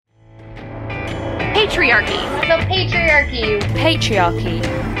Patriarchy. The patriarchy. Patriarchy.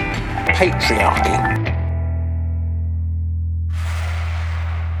 Patriarchy.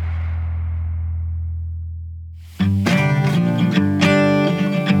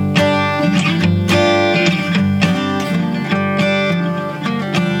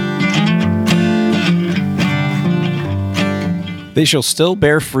 They shall still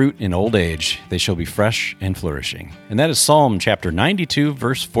bear fruit in old age. They shall be fresh and flourishing. And that is Psalm chapter 92,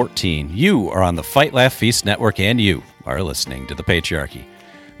 verse 14. You are on the Fight Laugh Feast Network, and you are listening to The Patriarchy.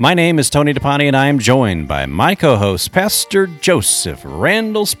 My name is Tony DePani, and I am joined by my co-host, Pastor Joseph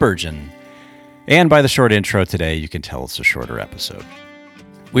Randall Spurgeon. And by the short intro today, you can tell it's a shorter episode.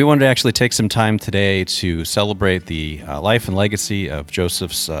 We wanted to actually take some time today to celebrate the life and legacy of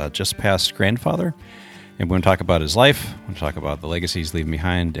Joseph's just passed grandfather. And we're going to talk about his life, we're going to talk about the legacy he's leaving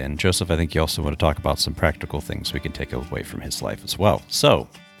behind, and Joseph, I think you also want to talk about some practical things we can take away from his life as well. So,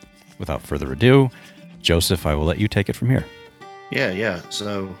 without further ado, Joseph, I will let you take it from here. Yeah.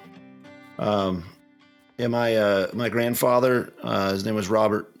 So, my grandfather, his name was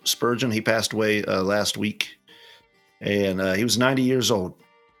Robert Spurgeon. He passed away last week, and he was 90 years old.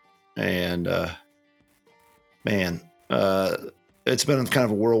 And it's been kind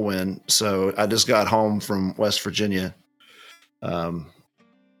of a whirlwind. So I just got home from West Virginia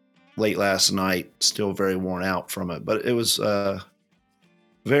late last night, still very worn out from it. But it was a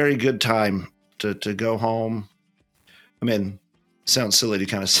very good time to go home. I mean, it sounds silly to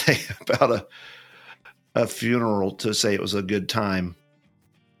kind of say about a funeral to say it was a good time.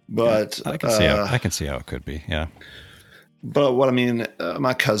 But yeah, I can see how it could be, yeah. But what I mean,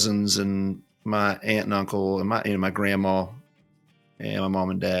 my cousins and my aunt and uncle and my grandma, and my mom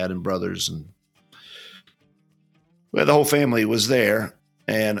and dad and brothers, and the whole family was there.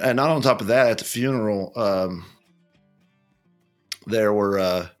 And not on top of that, at the funeral, there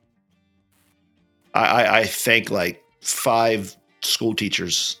were, I think, like 5 school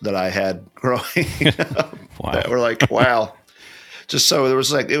teachers that I had growing up. Wow. That were like, wow. Just so there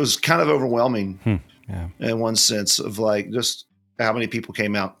was it was kind of overwhelming Yeah. in one sense of just how many people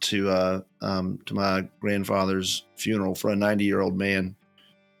came out to my grandfather's funeral for a 90-year-old man,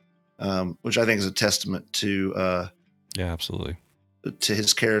 which I think is a testament to Yeah, absolutely. to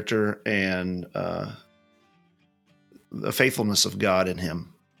his character and the faithfulness of God in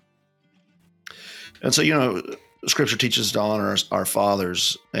him. And so, Scripture teaches us to honor our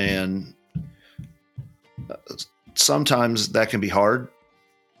fathers, and sometimes that can be hard.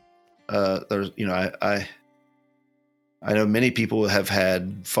 There's, I know many people have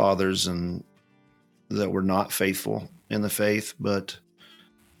had fathers and that were not faithful in the faith, but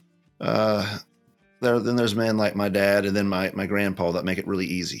then there's men like my dad and then my grandpa that make it really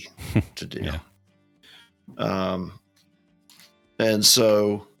easy to do. Yeah. And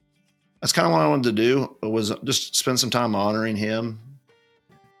so that's kind of what I wanted to do, was just spend some time honoring him.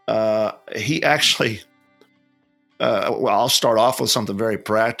 He actually, I'll start off with something very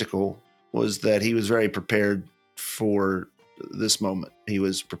practical, was that he was very prepared for this moment. He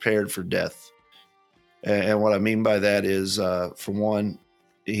was prepared for death. And what I mean by that is, for one,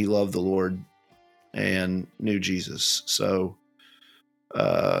 he loved the Lord and knew Jesus. So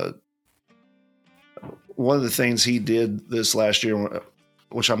one of the things he did this last year,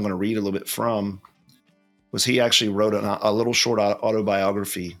 which I'm going to read a little bit from, was he actually wrote a little short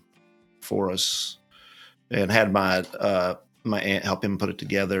autobiography for us and had my aunt help him put it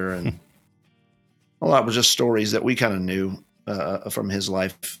together. And a lot was just stories that we kind of knew from his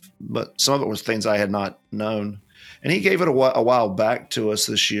life, but some of it was things I had not known. And he gave it a while back to us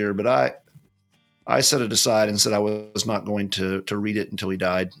this year, but I set it aside and said I was not going to read it until he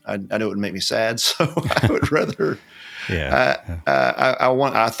died. I knew it would make me sad, so I would rather.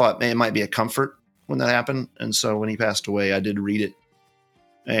 I thought, man, it might be a comfort when that happened, and so when he passed away, I did read it,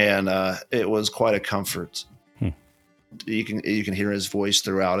 and it was quite a comfort. You can hear his voice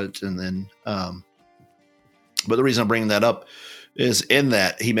throughout it, and then. But the reason I'm bringing that up is in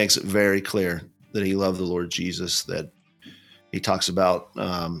that he makes it very clear that he loved the Lord Jesus, that he talks about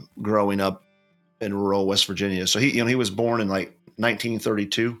growing up in rural West Virginia. So he was born in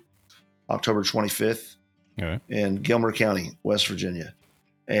 1932, October 25th, in Gilmer County, West Virginia.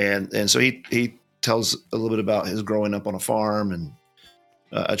 And so he tells a little bit about his growing up on a farm and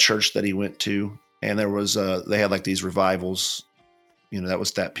a church that he went to. And there was they had these revivals, that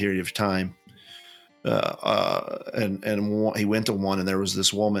was that period of time. And he went to one, and there was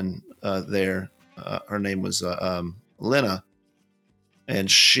this woman there. Her name was Lena, and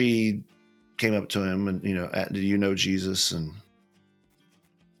she came up to him and, do you know Jesus? And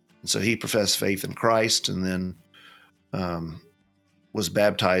so he professed faith in Christ, and then was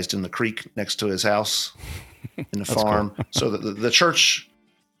baptized in the creek next to his house in the farm. Cool. So the church,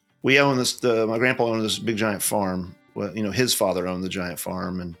 we own this, my grandpa owned this big giant farm. Well, his father owned the giant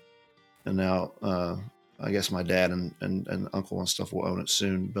farm, and now I guess my dad and uncle and stuff will own it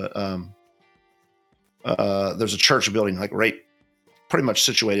soon. But there's a church building like right pretty much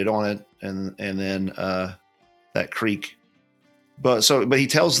situated on it, and then that creek. But he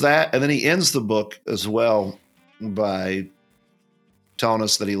tells that, and then he ends the book as well by telling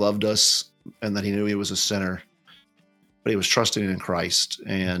us that he loved us and that he knew he was a sinner, but he was trusting in Christ,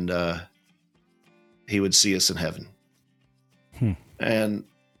 and he would see us in heaven. And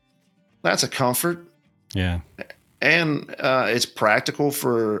that's a comfort. Yeah. And it's practical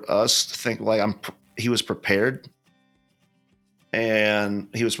for us to think like he was prepared, and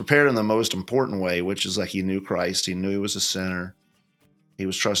he was prepared in the most important way, which is like he knew Christ. He knew he was a sinner. He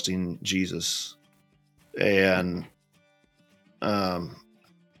was trusting Jesus. And I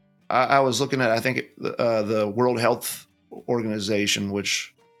was looking at, I think, the World Health Organization,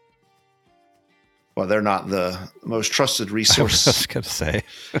 which, well, they're not the most trusted resource I was going to say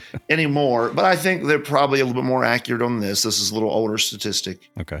anymore, but I think they're probably a little bit more accurate on this. This is a little older statistic.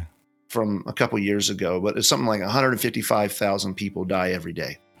 Okay. From a couple years ago, but it's something like 155,000 people die every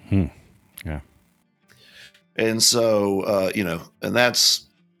day. Yeah. And so, and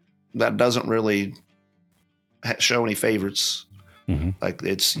that doesn't really show any favorites. Mm-hmm. Like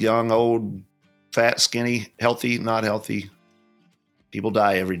it's young, old, fat, skinny, healthy, not healthy. People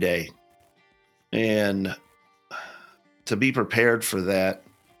die every day. And to be prepared for that,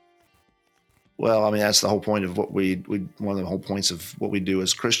 well, I mean, that's the whole point of what one of the whole points of what we do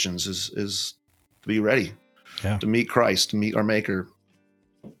as Christians is to be ready, to meet Christ, to meet our Maker.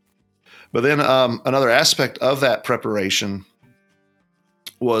 But then another aspect of that preparation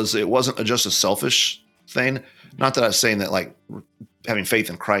was it wasn't just a selfish thing. Not that I was saying that like having faith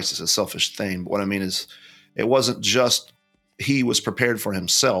in Christ is a selfish thing, but what I mean is it wasn't just he was prepared for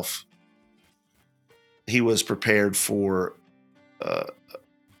himself. He was prepared for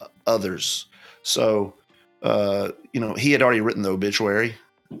others. So, he had already written the obituary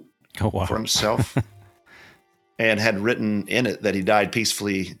for himself and had written in it that he died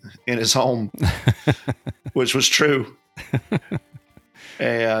peacefully in his home, which was true.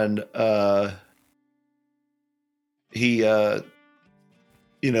 And he, there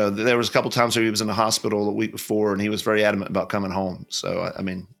was a couple times where he was in the hospital the week before, and he was very adamant about coming home. So, I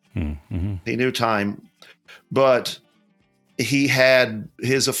mean, he knew time, but he had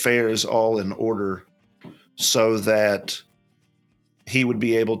his affairs all in order so that he would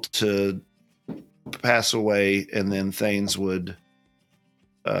be able to pass away, and then things would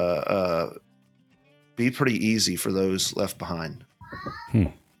be pretty easy for those left behind.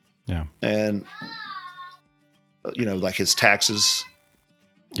 Yeah. And, like his taxes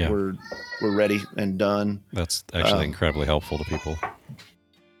were ready and done. That's actually incredibly helpful to people.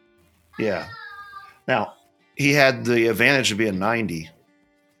 Yeah. Now, he had the advantage of being 90,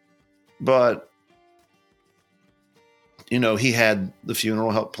 but, he had the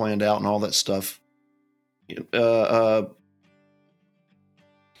funeral help planned out and all that stuff. And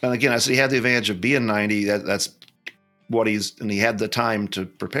again, I said he had the advantage of being 90. That's what and he had the time to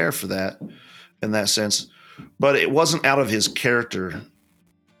prepare for that in that sense. But it wasn't out of his character,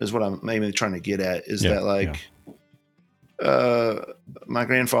 is what I'm maybe trying to get at, is that my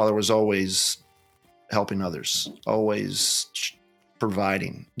grandfather was always helping others, always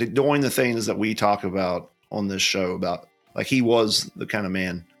providing, doing the things that we talk about on this show about, like he was the kind of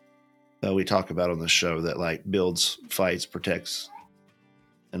man that we talk about on this show that like builds, fights, protects,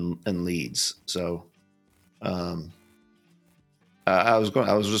 and leads. So, I was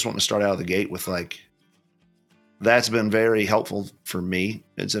just wanting to start out of the gate with like, that's been very helpful for me.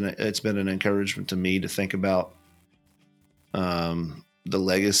 It's been an encouragement to me to think about, the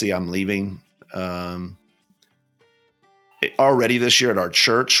legacy I'm leaving. Already this year at our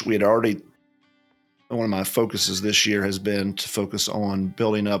church, one of my focuses this year has been to focus on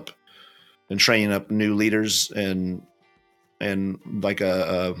building up and training up new leaders, and like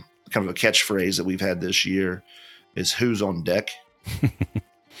a kind of a catchphrase that we've had this year is "Who's on deck?"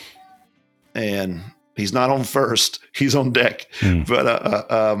 And he's not on first; he's on deck.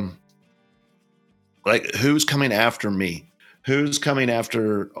 But like, who's coming after me? Who's coming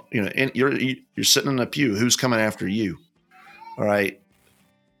after you're sitting in a pew? Who's coming after you? All right.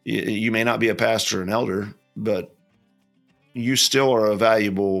 You may not be a pastor or an elder, but you still are a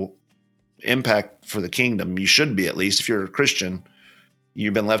valuable impact for the kingdom. You should be, at least if you're a Christian.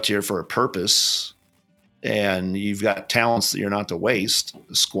 You've been left here for a purpose, and you've got talents that you're not to waste,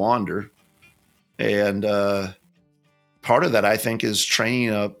 squander. And part of that, I think, is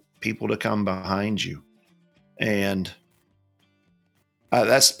training up people to come behind you. And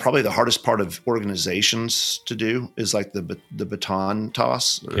that's probably the hardest part of organizations to do, is like the baton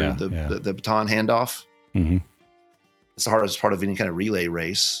toss, or the baton handoff. Mm-hmm. It's the hardest part of any kind of relay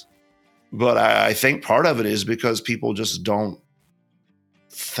race. But I think part of it is because people just don't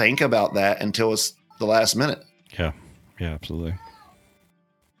think about that until it's the last minute. Yeah, absolutely.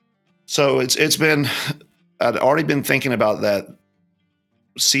 So I'd already been thinking about that,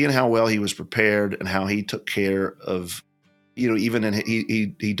 seeing how well he was prepared and how he took care of, even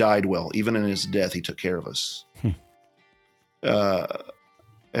he died well. Even in his death, he took care of us.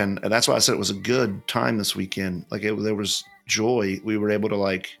 And that's why I said it was a good time this weekend. Like there was joy. We were able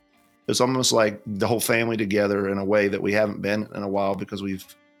to it's almost like the whole family together in a way that we haven't been in a while, because we've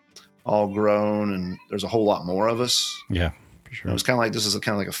all grown and there's a whole lot more of us. Yeah, for sure. It was kind of like, this is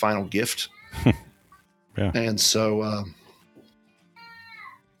kind of like a final gift. Yeah. And so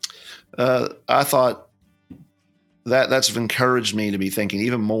I thought that's encouraged me to be thinking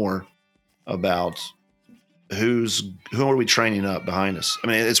even more about who are we training up behind us. I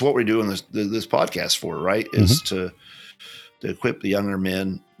mean, it's what we're doing this podcast for, right? Is to equip the younger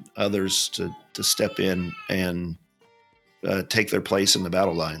men, others to step in and take their place in the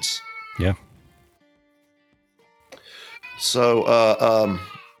battle lines. Yeah. So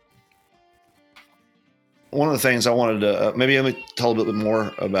one of the things I wanted to maybe let me tell a little bit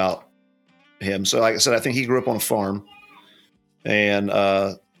more about him. So like I said, I think he grew up on a farm, and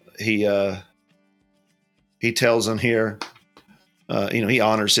he tells in here, he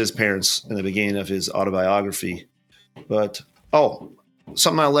honors his parents in the beginning of his autobiography. But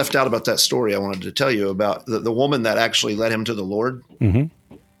something I left out about that story I wanted to tell you about, the woman that actually led him to the Lord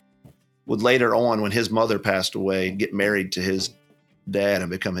would later on, when his mother passed away, get married to his dad and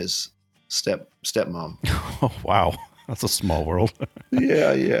become his stepmom. Oh, wow. That's a small world.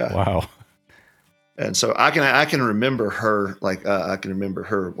 Yeah. Wow. And so I can remember her, I can remember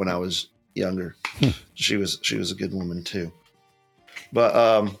her when I was younger. She was a good woman too.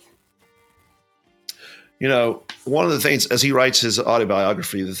 But one of the things, as he writes his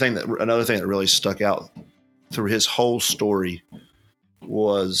autobiography, another thing that really stuck out through his whole story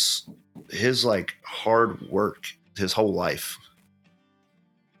was his hard work his whole life,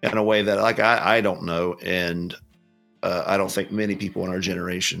 in a way that I don't know, and I don't think many people in our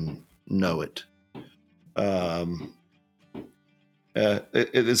generation know it.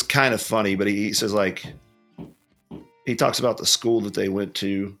 It's kind of funny, but he says, he talks about the school that they went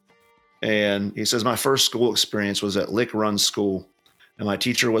to, and he says, my first school experience was at Lick Run School, and my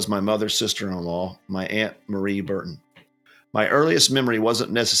teacher was my mother's sister-in-law, my Aunt Marie Burton. My earliest memory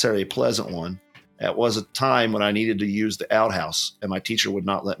wasn't necessarily a pleasant one. It was a time when I needed to use the outhouse, and my teacher would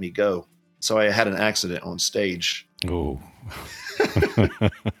not let me go. So I had an accident on stage. Oh.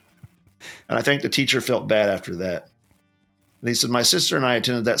 And I think the teacher felt bad after that. And he said, my sister and I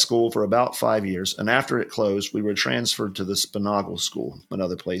attended that school for about 5 years, and after it closed, we were transferred to the Spinagle School,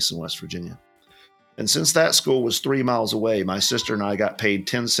 another place in West Virginia. And since that school was 3 miles away, my sister and I got paid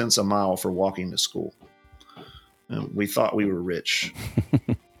 10 cents a mile for walking to school. And we thought we were rich.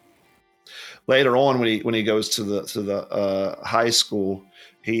 Later on, when he goes to the high school,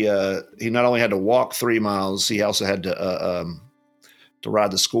 he not only had to walk 3 miles, he also had to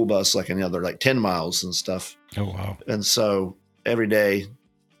ride the school bus another 10 miles and stuff. Oh, wow. And so every day,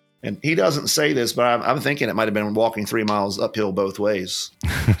 and he doesn't say this, but I'm thinking it might have been walking 3 miles uphill both ways.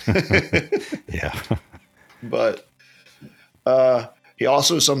 Yeah. But he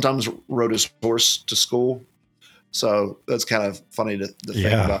also sometimes rode his horse to school. So that's kind of funny to think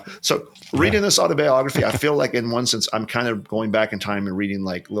about. So reading this autobiography, I feel like in one sense, I'm kind of going back in time and reading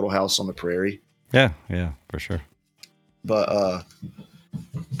Little House on the Prairie. Yeah, for sure. But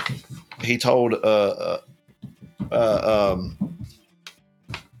he told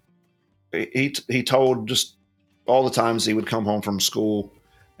he told just all the times he would come home from school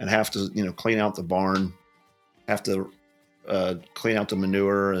and have to clean out the barn, have to clean out the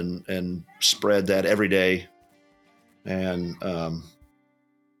manure and spread that every day, and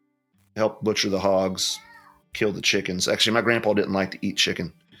help butcher the hogs, kill the chickens. Actually, my grandpa didn't like to eat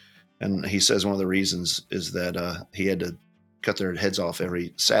chicken. And he says one of the reasons is that he had to cut their heads off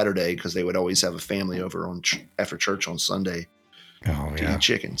every Saturday because they would always have a family over after church on Sunday to eat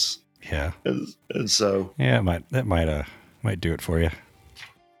chickens. Yeah. And so that might do it for you.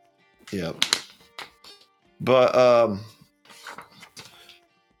 Yeah. But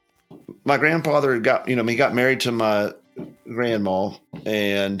my grandfather he got married to my grandma,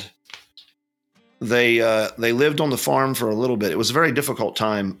 and they lived on the farm for a little bit. It was a very difficult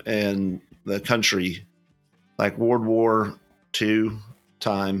time in the country, like World War II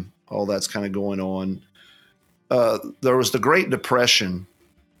time, all that's kind of going on. There was the Great Depression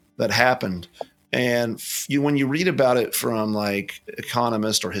that happened. And when you read about it from like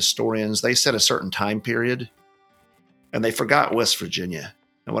economists or historians, they said a certain time period and they forgot West Virginia.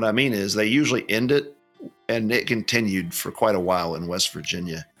 And what I mean is they usually end it, and it continued for quite a while in West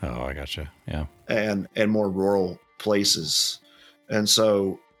Virginia. Oh, I gotcha. Yeah. And more rural places. And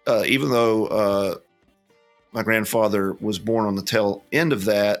so even though my grandfather was born on the tail end of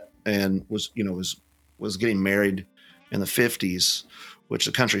that and was getting married in the 50s, which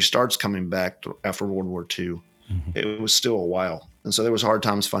the country starts coming back after World War II, it was still a while. And so there was hard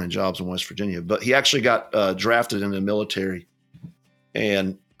times finding jobs in West Virginia. But he actually got drafted into the military.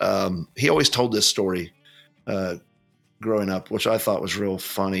 And he always told this story growing up, which I thought was real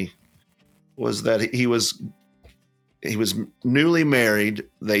funny, was that he was newly married.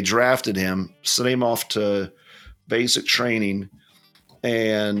 They drafted him, sent him off to basic training,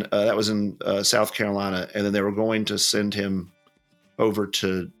 and that was in South Carolina. And then they were going to send him over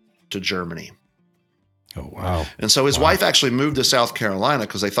to Germany. Oh, wow. And so his wife actually moved to South Carolina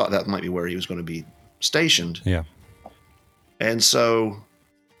because they thought that might be where he was going to be stationed. Yeah. And so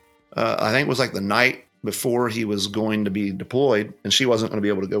I think it was like the night before he was going to be deployed, and she wasn't going to be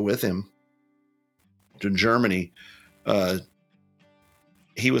able to go with him to Germany.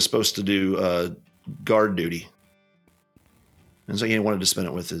 He was supposed to do guard duty. And so he wanted to spend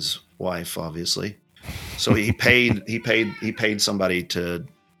it with his wife, obviously. So he paid somebody to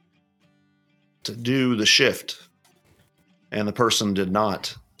do the shift, and the person did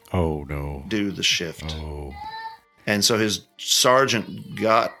not. Oh no! Do the shift. Oh. And so his sergeant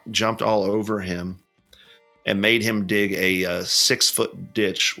jumped all over him and made him dig a 6-foot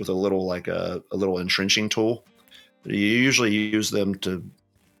ditch with a little entrenching tool. You usually use them to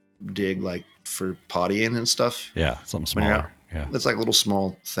dig like for pottying and stuff. Yeah, something smaller. Yeah, it's like a little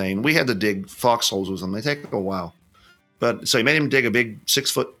small thing. We had to dig foxholes with them. They take a while, but so he made him dig a big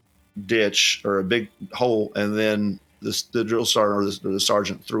 6-foot ditch or a big hole, and then the drill sergeant or the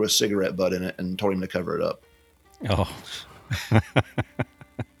sergeant threw a cigarette butt in it and told him to cover it up. Oh.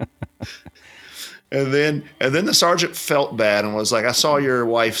 And then the sergeant felt bad and was like, I saw your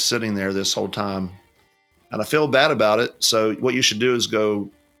wife sitting there this whole time, and I feel bad about it. So what you should do is go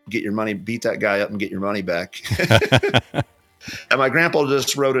get your money, beat that guy up and get your money back. And my grandpa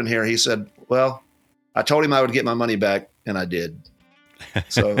just wrote in here, he said, well, I told him I would get my money back, and I did.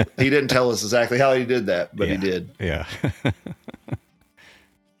 So he didn't tell us exactly how he did that, but he did. Yeah.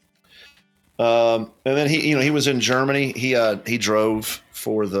 And then he was in Germany. He drove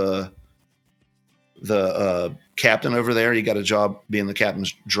for the captain over there. He got a job being the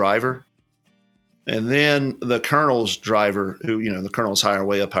captain's driver. And then the colonel's driver, who, the colonel's higher,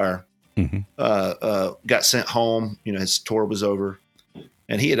 way up higher, got sent home. His tour was over.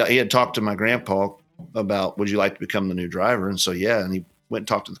 And he had talked to my grandpa about, would you like to become the new driver? And so, yeah. And he went and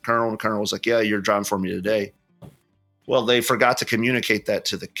talked to the colonel. And the colonel was like, yeah, you're driving for me today. Well, they forgot to communicate that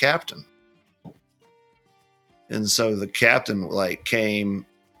to the captain. And so the captain came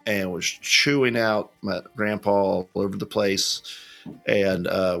and was chewing out my grandpa all over the place, and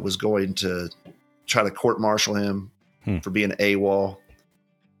was going to try to court-martial him for being AWOL.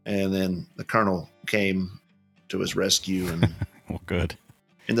 And then the colonel came to his rescue and well, good.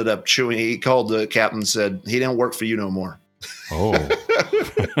 Ended up chewing. He called the captain and said, he didn't work for you no more. Oh,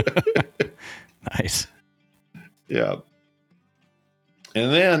 nice. Yeah.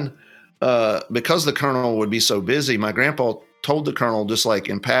 And then because the colonel would be so busy, my grandpa told the colonel, just like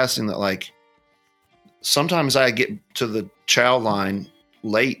in passing, that sometimes I get to the chow line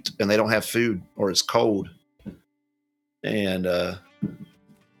late and they don't have food or it's cold. And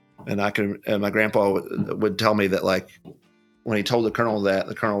my grandpa would tell me that when he told the colonel that,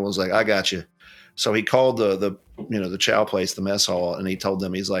 the colonel was like, I got you. So he called the chow place, the mess hall, and he told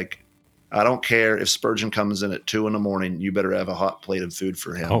them, he's like, I don't care if Spurgeon comes in at 2 a.m, you better have a hot plate of food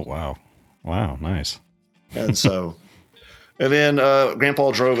for him. Oh, wow. Wow. Nice. And so, and then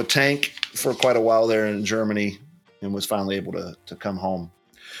Grandpa drove a tank for quite a while there in Germany and was finally able to come home.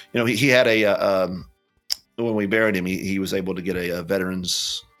 He had when we buried him, he was able to get a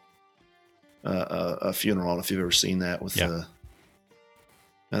veterans a funeral. I don't know if you've ever seen that with and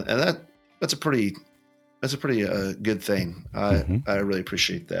that's a pretty good thing. I really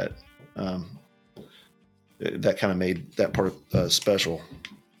appreciate that. That kind of made that part special.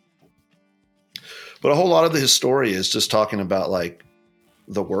 But a whole lot of his story is just talking about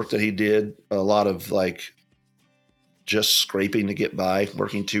the work that he did. A lot of just scraping to get by,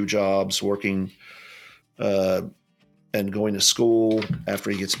 working 2 jobs, working and going to school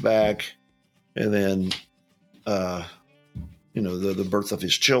after he gets back, and then the birth of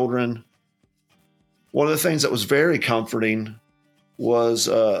his children. One of the things that was very comforting was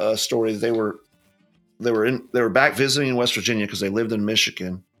a story that they were back visiting in West Virginia because they lived in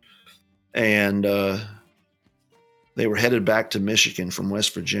Michigan, and they were headed back to Michigan from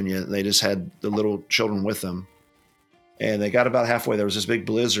West Virginia. They just had the little children with them, and they got about halfway. There was this big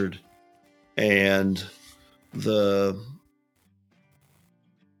blizzard, and the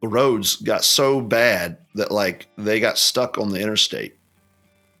roads got so bad that like they got stuck on the interstate,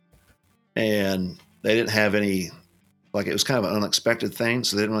 and they didn't have any, like it was kind of an unexpected thing.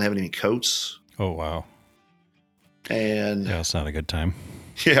 So they didn't really have any coats. Oh, wow. And yeah, it's not a good time.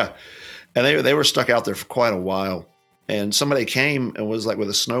 Yeah. And they were stuck out there for quite a while. And somebody came and was like with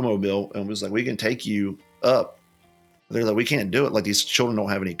a snowmobile and was like, we can take you up. They're like, we can't do it. Like these children don't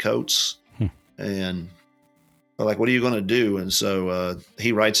have any coats. And they're like, what are you going to do? And so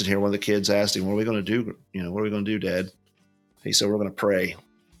he writes it here. One of the kids asked him, what are we going to do? What are we going to do, Dad? He said, we're going to pray.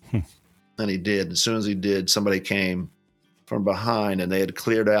 And he did. As soon as he did, somebody came from behind and they had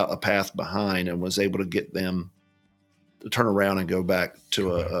cleared out a path behind and was able to get them to turn around and go back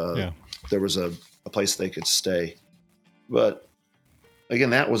to there was a place they could stay. But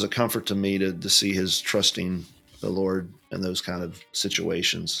again, that was a comfort to me to see his trusting the Lord in those kind of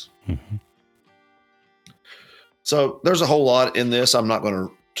situations. Mm-hmm. So there's a whole lot in this. I'm not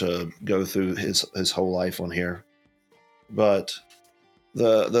going to go through his whole life on here, but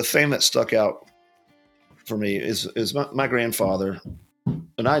the thing that stuck out for me is my grandfather,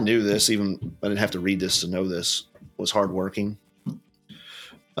 and I knew this, even I didn't have to read this to know this, was hardworking.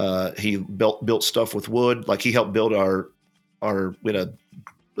 He built stuff with wood. Like he helped build we had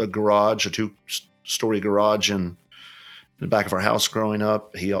a garage, a 2-story garage in the back of our house growing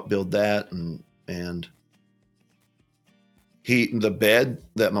up. He helped build that, and the bed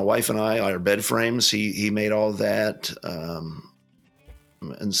that my wife and I, our bed frames, he made all of that.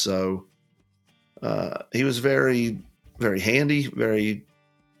 And so he was very, very handy, very,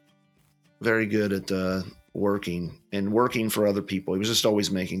 very good at working for other people. He was just always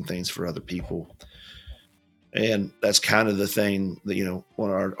making things for other people. And that's kind of the thing that, on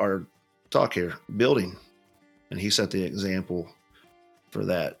our talk here, building. And he set the example for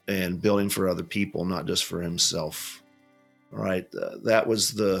that, and building for other people, not just for himself. All right. That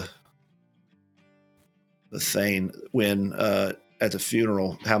was the thing when, at the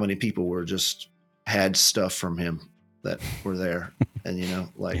funeral, how many people were just had stuff from him that were there and,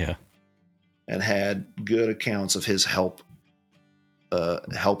 and had good accounts of his help,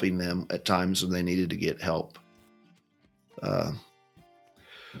 helping them at times when they needed to get help.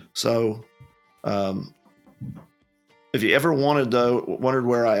 If you ever wondered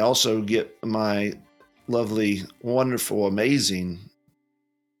where I also get my lovely, wonderful, amazing,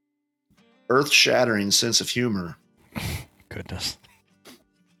 earth-shattering sense of humor. Goodness.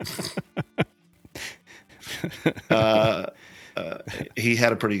 He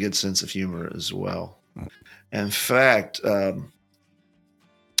had a pretty good sense of humor as well. In fact,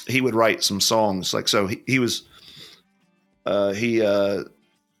 he would write some songs.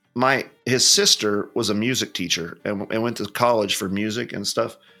 His sister was a music teacher and went to college for music and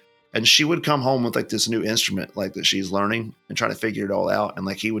stuff. And she would come home with like this new instrument, like that she's learning and trying to figure it all out. And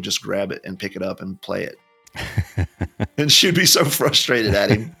like, he would just grab it and pick it up and play it. And she'd be so frustrated at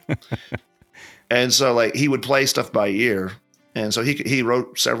him. And so like, he would play stuff by ear. And so he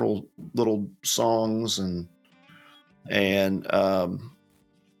wrote several little songs and some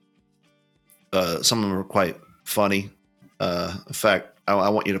of them were quite funny. In fact, I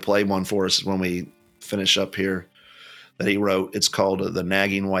want you to play one for us when we finish up here that he wrote. It's called The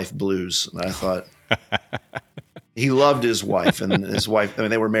Nagging Wife Blues. And I thought he loved his wife, and his wife,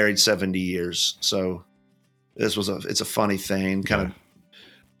 they were married 70 years. So it's a funny thing.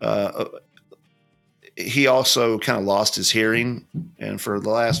 He also kind of lost his hearing, and for the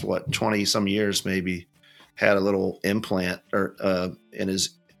last 20 some years maybe had a little implant in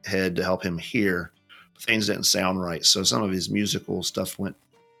his head to help him hear. Things didn't sound right, so some of his musical stuff went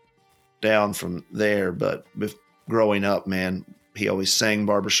down from there. But growing up, man, he always sang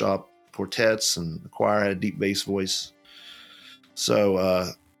barbershop quartets, and the choir had a deep bass voice. So,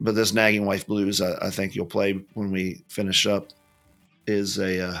 but this Nagging Wife Blues, I think you'll play when we finish up, is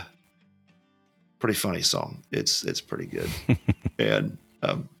a pretty funny song. It's pretty good. And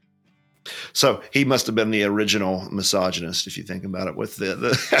so he must have been the original misogynist, if you think about it, with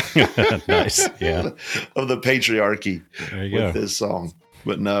the nice, yeah, of the patriarchy with this song.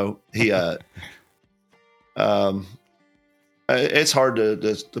 But no, he it's hard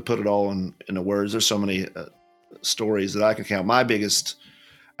to put it all in the words. There's so many stories that I can count. My biggest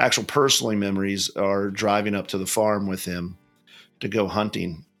actual personal memories are driving up to the farm with him to go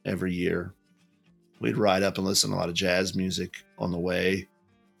hunting every year. We'd ride up and listen to a lot of jazz music on the way.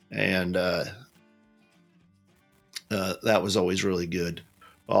 And that was always really good.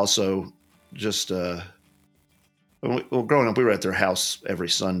 Also, just growing up, we were at their house every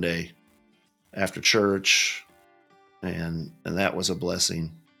Sunday after church, and that was a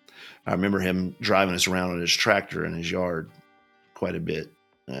blessing. I remember him driving us around on his tractor in his yard quite a bit.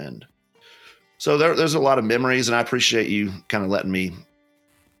 And so there's a lot of memories, and I appreciate you kind of letting me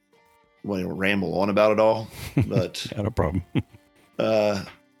ramble on about it all. But Not a problem.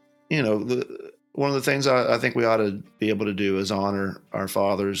 One of the things I think we ought to be able to do is honor our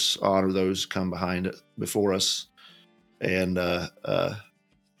fathers, honor those who come before us, and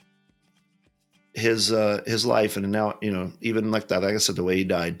his life, and now even like that, like I said, the way he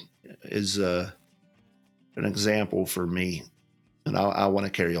died is an example for me, and I want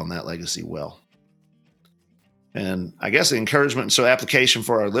to carry on that legacy well. And I guess the encouragement, so application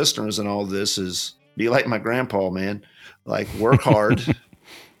for our listeners and all this is be like my grandpa, man. Like work hard.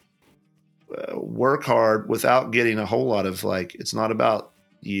 Work hard without getting a whole lot of it's not about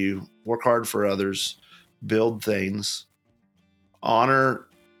you. Work hard for others, build things, honor,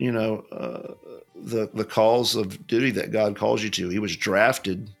 the calls of duty that God calls you to. He was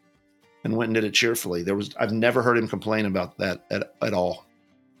drafted and went and did it cheerfully. I've never heard him complain about that at all.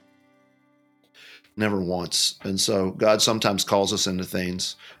 Never once. And so God sometimes calls us into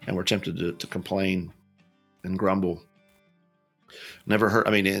things and we're tempted to complain and grumble. Never heard.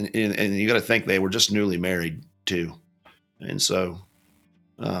 I mean, and you got to think they were just newly married too, and so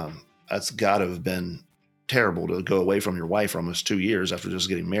that's got to have been terrible to go away from your wife for almost 2 years after just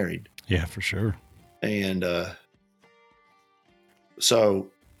getting married. Yeah, for sure. And so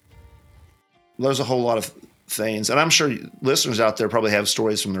there's a whole lot of things, and I'm sure listeners out there probably have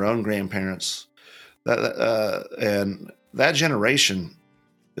stories from their own grandparents and that generation.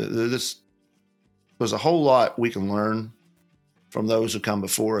 There's a whole lot we can learn from those who come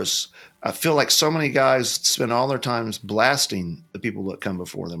before us. I feel like so many guys spend all their time blasting the people that come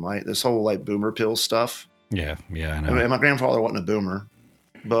before them, right? This whole boomer pill stuff. Yeah, I know. I mean, my grandfather wasn't a boomer,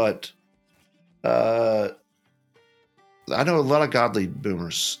 but I know a lot of godly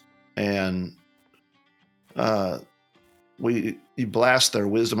boomers, and you blast their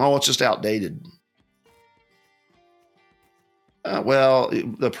wisdom. Oh, it's just outdated. Well,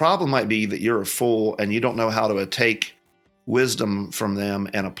 the problem might be that you're a fool and you don't know how to take wisdom from them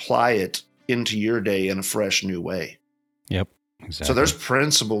and apply it into your day in a fresh new way. Yep, exactly. So there's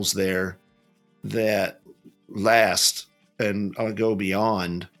principles there that last and go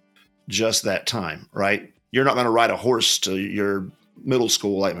beyond just that time, right? You're not going to ride a horse to your middle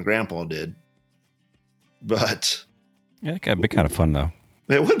school like my grandpa did, but yeah, it could be kind of fun though.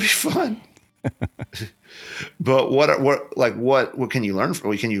 It would be fun. But what can you learn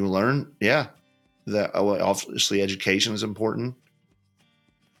from? Can you learn? Yeah. That obviously education is important.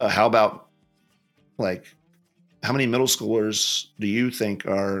 How about how many middle schoolers do you think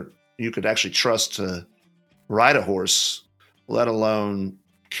you could actually trust to ride a horse, let alone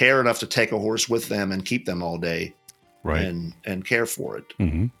care enough to take a horse with them and keep them all day, right? And care for it,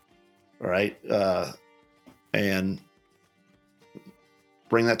 mm-hmm. Right? And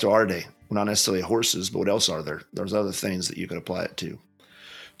bring that to our day. Not necessarily horses, but what else are there? There's other things that you could apply it to.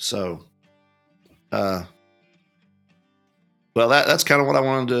 So. Well, that's kind of what I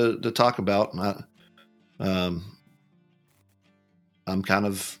wanted to talk about. I'm kind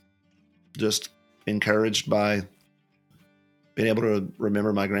of just encouraged by being able to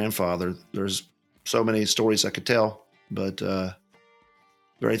remember my grandfather. There's so many stories I could tell, but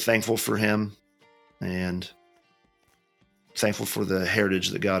very thankful for him and thankful for the heritage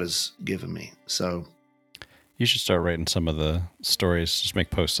that God has given me. So. You should start writing some of the stories. Just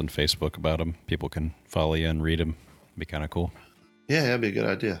make posts on Facebook about them. People can follow you and read them. It'd be kind of cool. Yeah, that'd be a good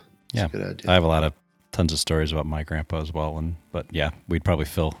idea. Yeah, good idea. I have tons of stories about my grandpa as well. But yeah, we'd probably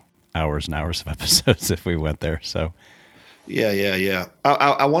fill hours and hours of episodes if we went there. So. Yeah.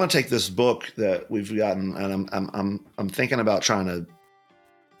 I want to take this book that we've gotten, and I'm thinking about trying to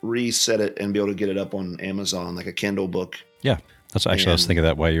reset it and be able to get it up on Amazon, like a Kindle book. Yeah, that's actually I was thinking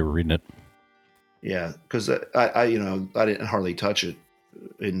that while you were reading it. Yeah, because I didn't hardly touch it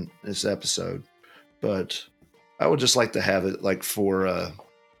in this episode, but I would just like to have it for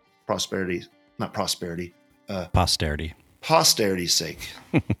posterity. Posterity's sake.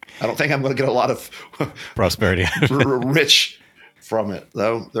 I don't think I'm going to get a lot of prosperity rich from it,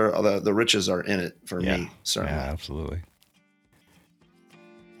 though. The riches are in it for me, certainly. Yeah, absolutely.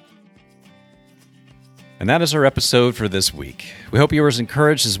 And that is our episode for this week. We hope you were as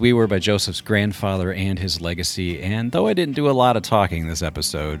encouraged as we were by Joseph's grandfather and his legacy, and though I didn't do a lot of talking this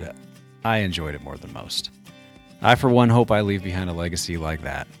episode, I enjoyed it more than most. I, for one, hope I leave behind a legacy like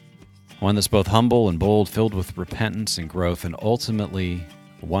that. One that's both humble and bold, filled with repentance and growth, and ultimately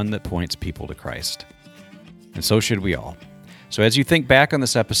one that points people to Christ. And so should we all. So as you think back on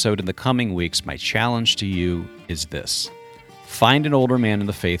this episode in the coming weeks, my challenge to you is this. Find an older man in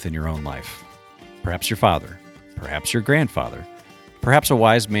the faith in your own life. Perhaps your father, perhaps your grandfather, perhaps a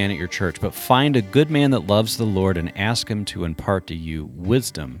wise man at your church, but find a good man that loves the Lord and ask him to impart to you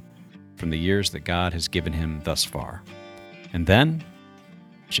wisdom from the years that God has given him thus far. And then,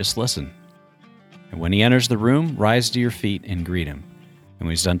 just listen. And when he enters the room, rise to your feet and greet him. And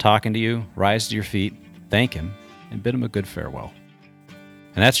when he's done talking to you, rise to your feet, thank him, and bid him a good farewell.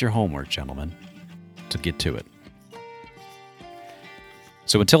 And that's your homework, gentlemen, to get to it.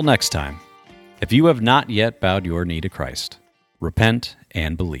 So until next time, if you have not yet bowed your knee to Christ, repent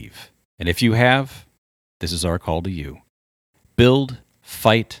and believe. And if you have, this is our call to you. Build,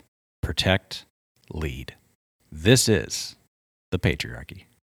 fight, protect, lead. This is the Patriarchy.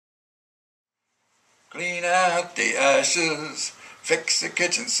 Clean out the ashes, fix the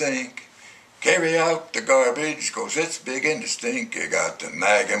kitchen sink, carry out the garbage, 'cause it's beginning to stink. You got the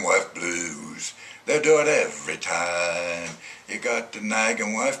nagging wife blues, they do it every time. You got the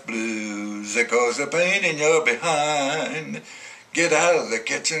nagging wife blues, they cause a pain in your behind. Get out of the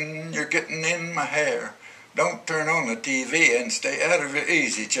kitchen, you're getting in my hair. Don't turn on the TV and stay out of your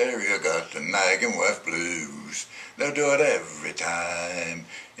easy chair. You got the nagging wife blues, they'll do it every time.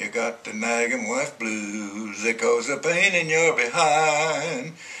 You got the nagging wife blues, they cause a pain in your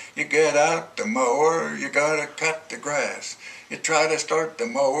behind. You get out the mower, you gotta cut the grass. You try to start the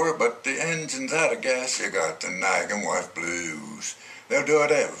mower, but the engine's out of gas. You got the nagging wife blues, they'll do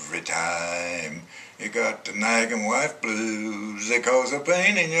it every time. You got the nagging wife blues, they cause a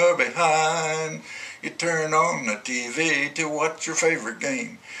pain in your behind. You turn on the TV to watch your favorite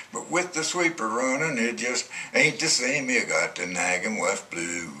game, but with the sweeper running, it just ain't the same. You got the nagging wife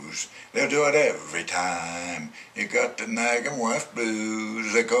blues, they'll do it every time. You got the nagging wife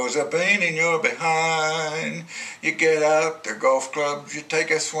blues, they cause a pain in your behind. You get out the golf clubs, you take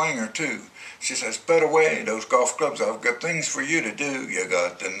a swing or two. She says, put away those golf clubs, I've got things for you to do. You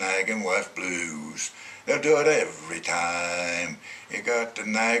got the nagging wife blues, they'll do it every time. You got the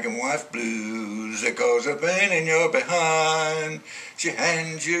nagging wife blues, they cause a pain in your behind. She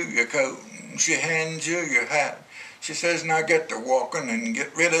hands you your coat, she hands you your hat. She says, now get to walking and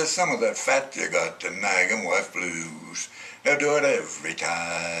get rid of some of that fat. You got the nagging wife blues, they'll do it every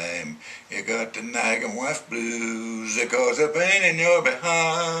time. You got the nagging wife blues, they cause a pain in your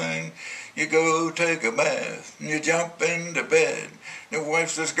behind. You go take a bath, and you jump into bed. The wife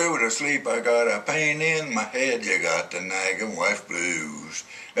says, go to sleep, I got a pain in my head. You got the nagging wife blues,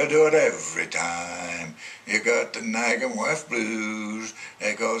 they'll do it every time. You got the nagging wife blues,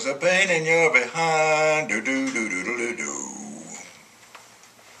 they cause a pain in your behind. Do-do-do-do-do-do-do.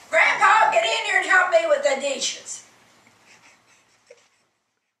 Grandpa, get in here and help me with the dishes.